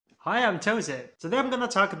Hi, I'm Toze. Today I'm gonna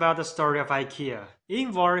talk about the story of IKEA.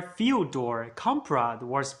 Ingvar Theodor Kampard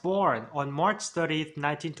was born on March 30th,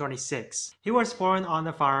 1926. He was born on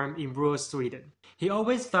a farm in rural Sweden. He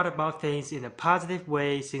always thought about things in a positive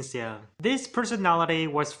way since young. This personality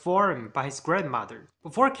was formed by his grandmother.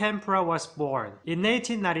 Before Kampard was born, in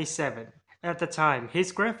 1897, at the time,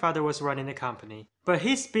 his grandfather was running a company, but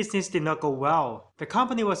his business did not go well. The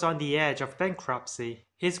company was on the edge of bankruptcy.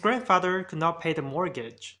 His grandfather could not pay the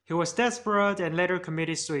mortgage. He was desperate and later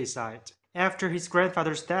committed suicide. After his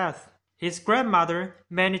grandfather's death, his grandmother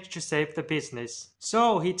managed to save the business.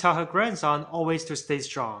 So he taught her grandson always to stay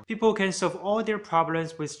strong. People can solve all their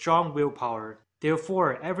problems with strong willpower.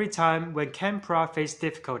 Therefore, every time when Kampard faced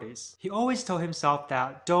difficulties, he always told himself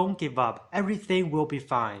that don't give up, everything will be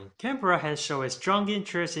fine. Kampard had shown a strong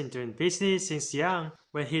interest in doing business since young.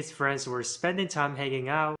 When his friends were spending time hanging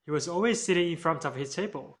out, he was always sitting in front of his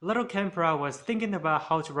table. Little Kampard was thinking about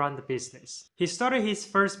how to run the business. He started his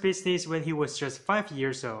first business when he was just 5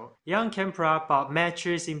 years old. Young Kampard bought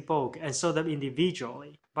matches in bulk and sold them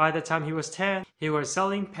individually. By the time he was 10, he was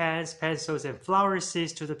selling pens, pencils, and flower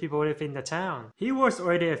seeds to the people living in the town. He was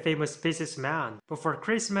already a famous businessman. Before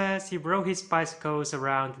Christmas, he rode his bicycles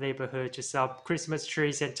around the neighborhood to sell Christmas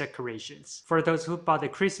trees and decorations. For those who bought the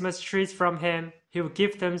Christmas trees from him, he would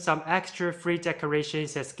give them some extra free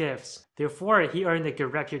decorations as gifts. Therefore, he earned a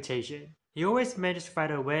good reputation. He always managed to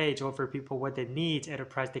find a way to offer people what they need at a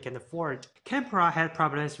price they can afford. Kampard had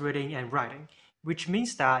problems reading and writing, which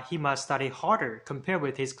means that he must study harder compared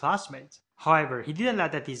with his classmates. However, he didn't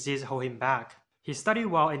let that disease hold him back. He studied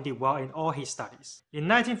well and did well in all his studies. In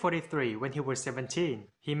 1943, when he was 17,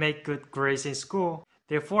 he made good grades in school.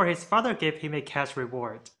 Therefore, his father gave him a cash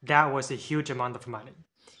reward. That was a huge amount of money.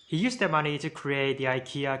 He used that money to create the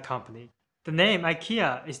IKEA company. The name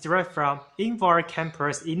IKEA is derived from Ingvar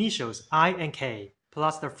Kampard's initials I and K,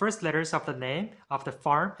 plus the first letters of the name of the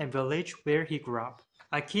farm and village where he grew up.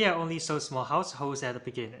 IKEA only sold small households at the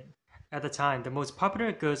beginning. At the time, the most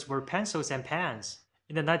popular goods were pencils and pens.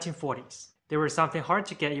 In the 1940s, they were something hard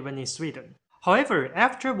to get even in Sweden. However,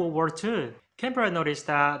 after World War II, Kampard noticed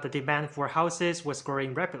that the demand for houses was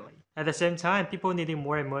growing rapidly. At the same time, people needed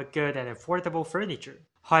more and more good and affordable furniture.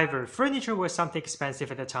 However, furniture was something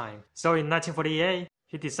expensive at the time. So in 1948,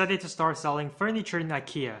 he decided to start selling furniture in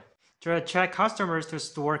IKEA. To attract customers to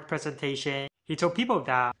store presentation, he told people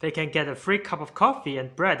that they can get a free cup of coffee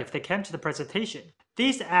and bread if they came to the presentation.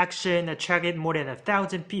 This action attracted more than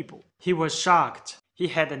 1,000 people. He was shocked. He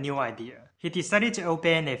had a new idea. He decided to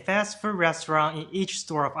open a fast food restaurant in each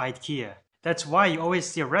store of IKEA. That's why you always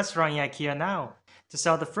see a restaurant in IKEA now. To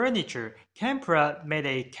sell the furniture, Kampard made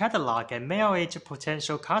a catalog and mailed it to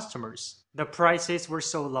potential customers. The prices were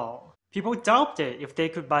so low. People doubted if they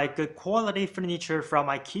could buy good quality furniture from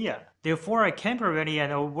IKEA. Therefore, Kampard rented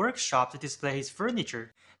an old workshop to display his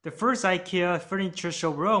furniture. The first IKEA furniture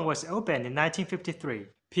showroom was opened in 1953.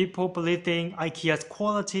 People believed in IKEA's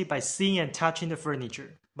quality by seeing and touching the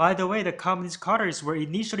furniture. By the way, the company's colors were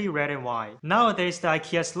initially red and white. Nowadays, the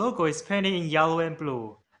IKEA's logo is painted in yellow and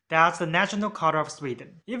blue. That's the national color of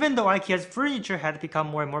Sweden. Even though IKEA's furniture had become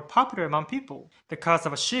more and more popular among people, the cost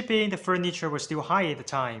of shipping the furniture was still high at the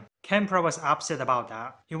time. Kampard was upset about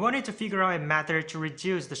that. He wanted to figure out a method to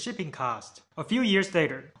reduce the shipping cost. A few years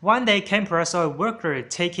later, one day Kampard saw a worker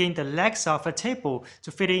taking the legs off a table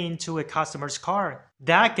to fit it into a customer's car.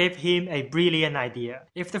 That gave him a brilliant idea.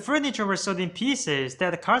 If the furniture were sold in pieces that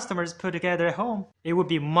the customers put together at home, it would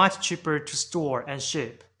be much cheaper to store and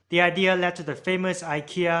ship. The idea led to the famous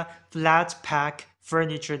IKEA flat pack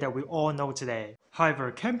furniture that we all know today.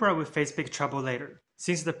 However, Kampard would face big trouble later.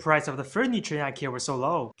 Since the price of the furniture in IKEA was so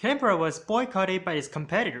low, Kampard was boycotted by its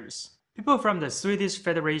competitors. People from the Swedish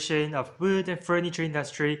Federation of Wood and Furniture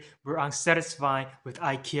Industry were unsatisfied with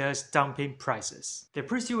IKEA's dumping prices. They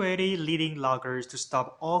persuaded leading loggers to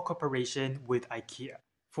stop all cooperation with IKEA.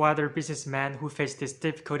 For other businessmen who faced this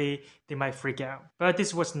difficulty, they might freak out. But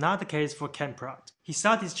this was not the case for Kampard. He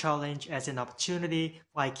saw this challenge as an opportunity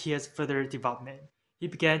for IKEA's further development. He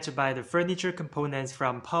began to buy the furniture components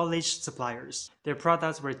from Polish suppliers. Their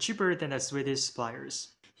products were cheaper than the Swedish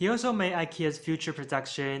suppliers. He also made IKEA's future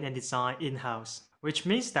production and design in-house, which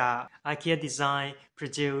means that IKEA designed,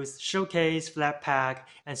 produced, showcased, flat pack,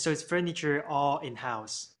 and sold its furniture all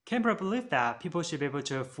in-house. Kampard believed that people should be able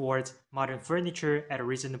to afford modern furniture at a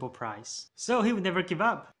reasonable price. So he would never give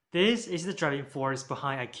up. This is the driving force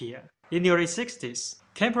behind IKEA. In the early 60s,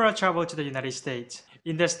 Kampard traveled to the United States.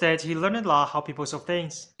 In the States, he learned a lot how people saw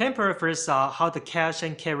things. Kampard first saw how the cash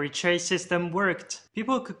and carry trade system worked.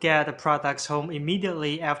 People could get the products home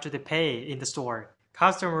immediately after they pay in the store.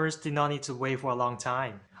 Customers did not need to wait for a long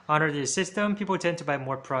time. Under this system, people tend to buy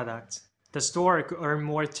more products. The store could earn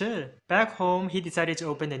more too. Back home, he decided to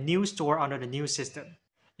open a new store under the new system.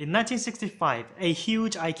 In 1965, a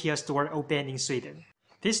huge IKEA store opened in Sweden.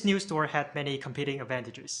 This new store had many competing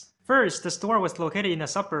advantages. First, the store was located in a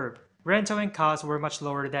suburb. Rental and costs were much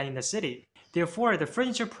lower than in the city. Therefore, the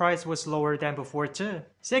furniture price was lower than before too.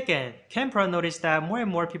 Second, Kampard noticed that more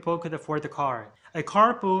and more people could afford the car. A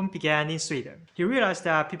car boom began in Sweden. He realized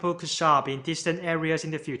that people could shop in distant areas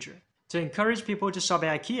in the future. To encourage people to shop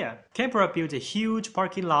at IKEA, Kampard built a huge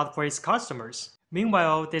parking lot for his customers.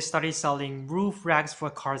 Meanwhile, they started selling roof racks for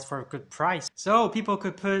cars for a good price. So people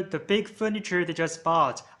could put the big furniture they just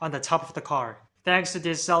bought on the top of the car. Thanks to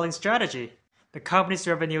this selling strategy, the company's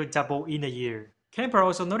revenue doubled in a year. Kampard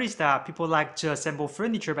also noticed that people like to assemble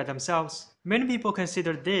furniture by themselves. Many people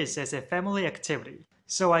consider this as a family activity.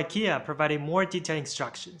 So IKEA provided more detailed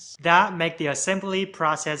instructions that make the assembly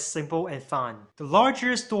process simple and fun. The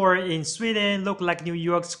larger store in Sweden looked like New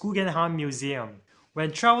York's Guggenheim Museum.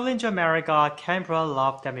 When traveling to America, Kampard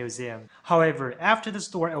loved the museum. However, after the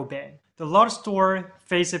store opened, the large store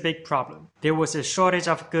faced a big problem. There was a shortage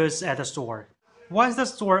of goods at the store. Once the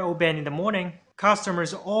store opened in the morning,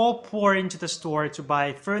 customers all poured into the store to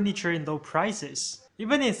buy furniture in low prices.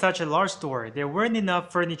 Even in such a large store, there weren't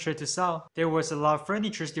enough furniture to sell. There was a lot of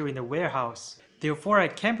furniture still in the warehouse. Therefore,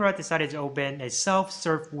 Kampard decided to open a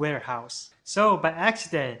self-serve warehouse. So, by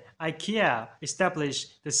accident, IKEA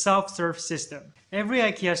established the self-serve system. Every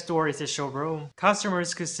IKEA store is a showroom.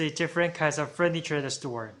 Customers could see different kinds of furniture at the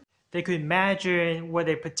store. They could imagine what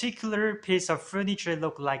a particular piece of furniture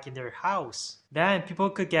looked like in their house. Then, people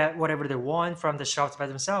could get whatever they want from the shops by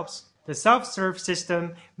themselves. The self-serve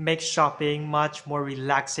system makes shopping much more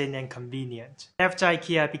relaxing and convenient. After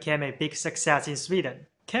IKEA became a big success in Sweden,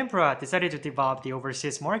 Kampard decided to develop the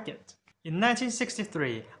overseas market. In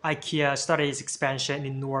 1963, IKEA started its expansion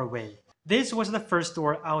in Norway. This was the first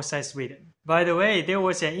store outside Sweden. By the way, there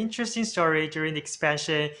was an interesting story during the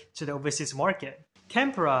expansion to the overseas market.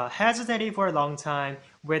 Kampard hesitated for a long time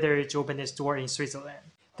whether to open a store in Switzerland.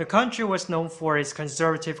 The country was known for its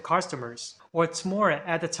conservative customers. What's more,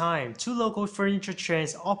 at the time, two local furniture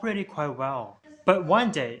chains operated quite well. But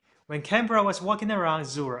one day, when Kampard was walking around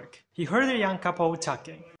Zurich, he heard a young couple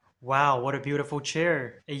talking. "Wow, what a beautiful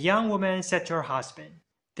chair," a young woman said to her husband.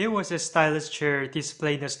 There was a stylish chair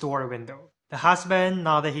displayed in the store window. The husband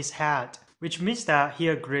nodded his head, which means that he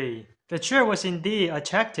agreed. The chair was indeed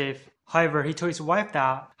attractive. However, he told his wife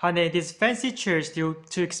that, "Honey, this fancy chair is still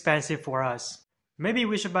too expensive for us. Maybe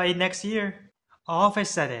we should buy it next year." All of a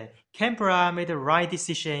sudden, Kampard made the right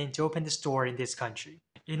decision to open the store in this country.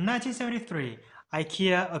 In 1973,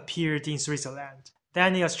 IKEA appeared in Switzerland,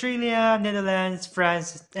 then in Australia, Netherlands,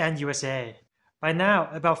 France, and USA. By now,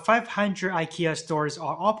 about 500 IKEA stores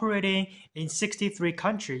are operating in 63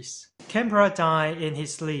 countries. Kampard died in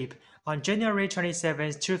his sleep on January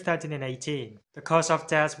 27, 2018. The cause of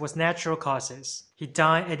death was natural causes. He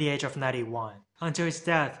died at the age of 91. Until his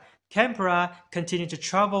death, Kampard continued to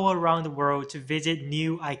travel around the world to visit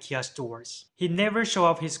new IKEA stores. He never showed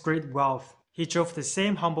off his great wealth. He drove the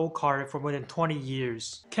same humble car for more than 20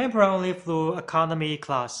 years. Kampard only flew economy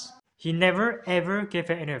class. He never ever gave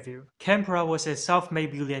an interview. Kampard was a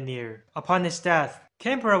self-made billionaire. Upon his death,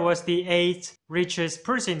 Kampard was the 8th richest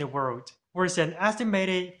person in the worth, worth an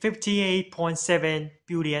estimated $58.7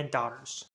 billion.